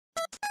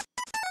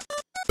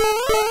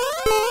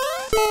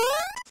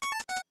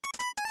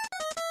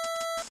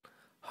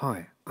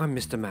Hi, I'm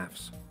Mr.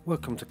 Maths.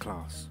 Welcome to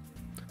class.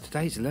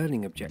 Today's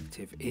learning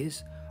objective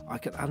is I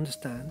can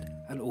understand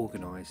and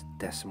organise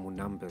decimal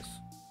numbers.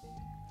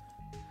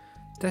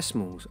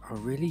 Decimals are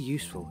really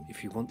useful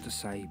if you want to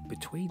say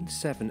between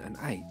 7 and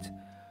 8,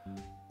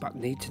 but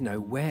need to know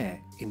where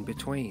in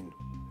between.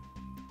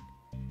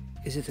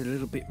 Is it a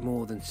little bit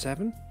more than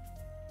 7?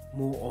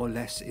 More or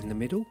less in the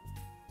middle?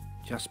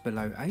 Just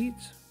below 8?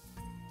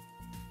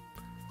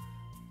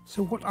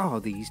 So what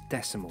are these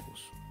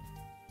decimals?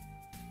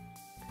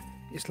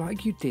 It's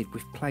like you did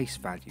with place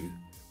value,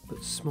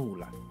 but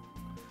smaller.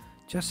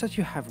 Just as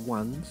you have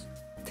ones,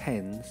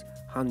 tens,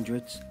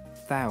 hundreds,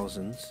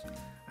 thousands,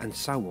 and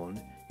so on,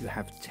 you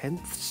have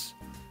tenths,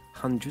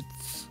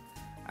 hundredths,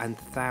 and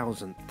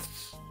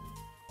thousandths,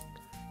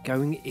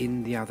 going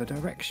in the other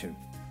direction.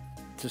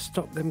 To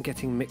stop them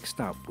getting mixed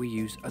up, we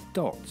use a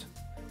dot,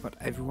 but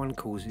everyone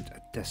calls it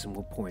a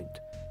decimal point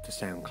to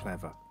sound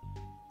clever.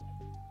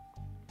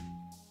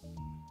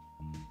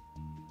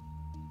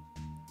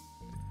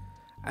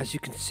 As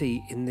you can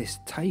see in this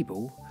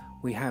table,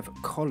 we have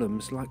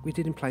columns like we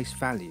did in place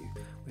value.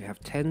 We have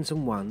tens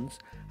and ones,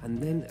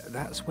 and then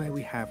that's where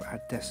we have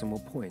our decimal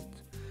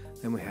point.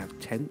 Then we have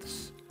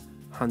tenths,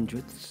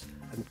 hundredths,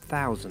 and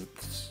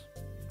thousandths.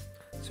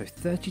 So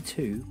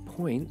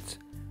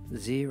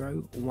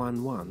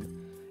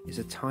 32.011 is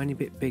a tiny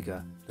bit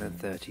bigger than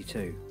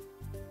 32.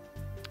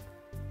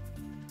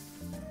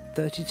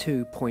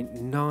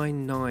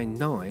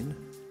 32.999,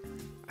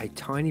 a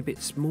tiny bit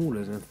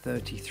smaller than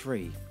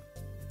 33.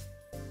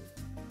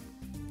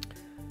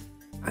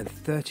 And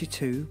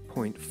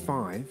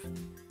 32.5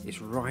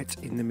 is right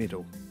in the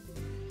middle.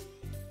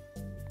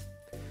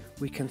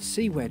 We can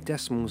see where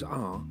decimals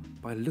are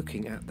by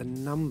looking at the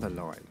number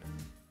line.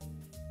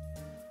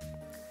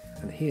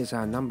 And here's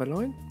our number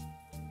line.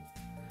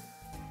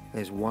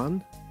 There's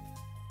 1.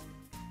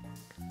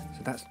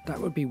 So that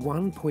would be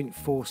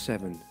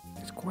 1.47.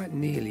 It's quite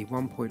nearly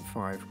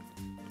 1.5,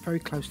 very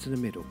close to the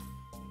middle.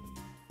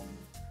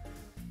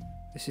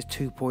 This is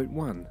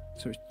 2.1,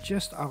 so it's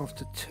just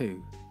after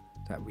 2.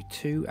 That would be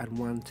 2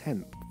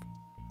 1/10.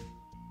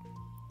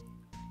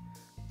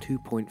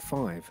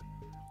 2.5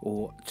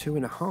 or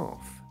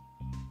 2.5.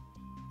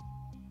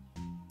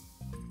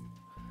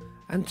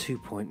 And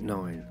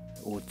 2.9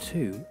 or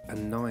 2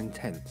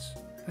 9/10.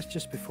 That's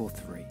just before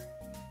 3.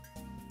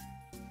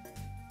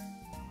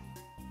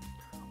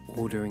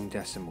 Ordering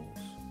decimals.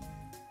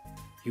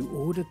 You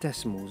order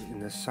decimals in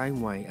the same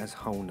way as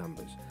whole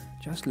numbers.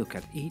 Just look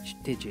at each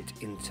digit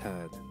in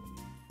turn.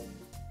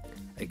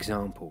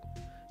 Example.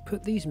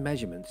 Put these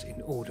measurements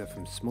in order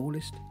from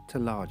smallest to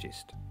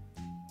largest.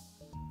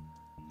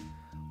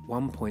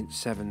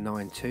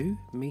 1.792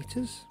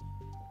 meters,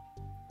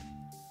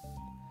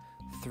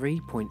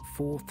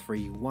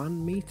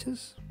 3.431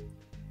 meters,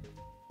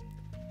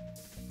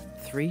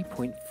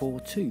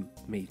 3.42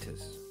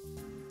 meters.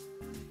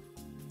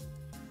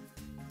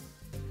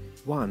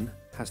 1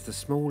 has the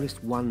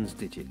smallest ones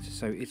digit,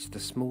 so it's the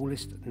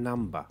smallest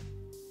number.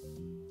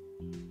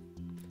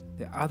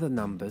 The other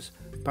numbers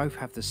both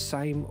have the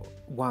same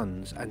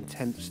ones and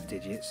tenths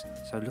digits,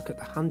 so look at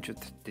the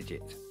hundredth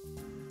digit.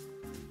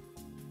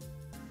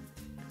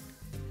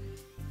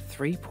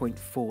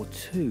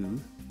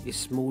 3.42 is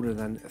smaller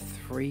than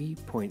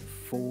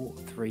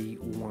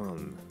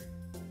 3.431.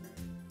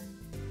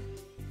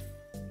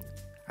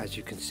 As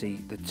you can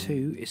see, the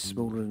 2 is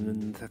smaller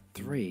than the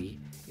 3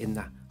 in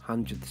the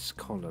hundredths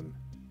column.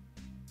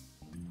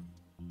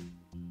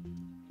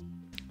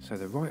 So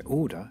the right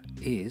order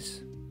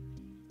is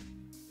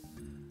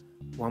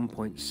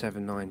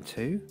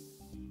 1.792,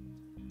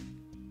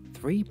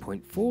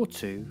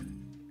 3.42,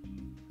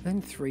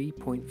 then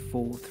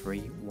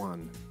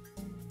 3.431.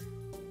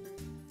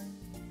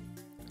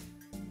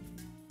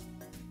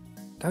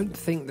 Don't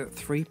think that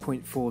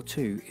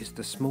 3.42 is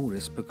the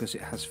smallest because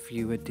it has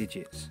fewer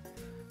digits.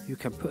 You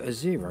can put a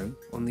 0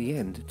 on the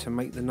end to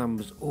make the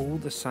numbers all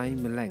the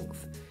same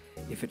length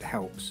if it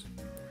helps.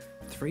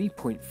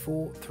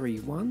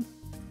 3.431,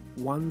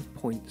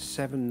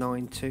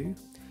 1.792,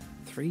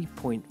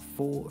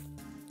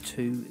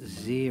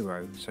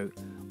 3.420, so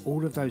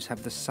all of those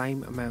have the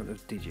same amount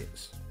of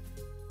digits.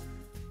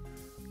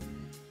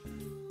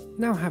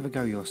 Now have a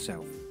go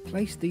yourself.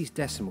 Place these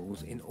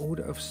decimals in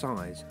order of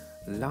size,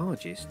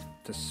 largest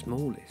to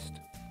smallest.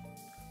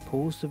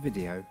 Pause the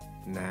video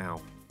now.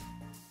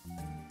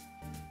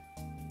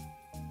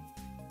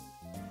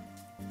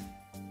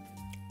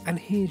 And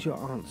here's your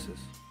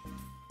answers.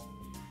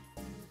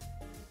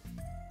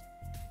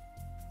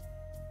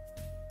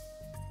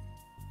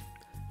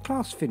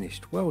 Class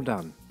finished, well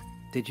done.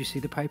 Did you see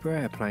the paper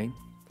airplane?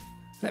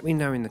 Let me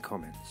know in the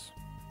comments.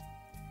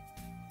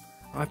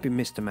 I've been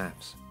Mr.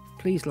 Maths.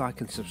 Please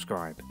like and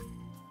subscribe.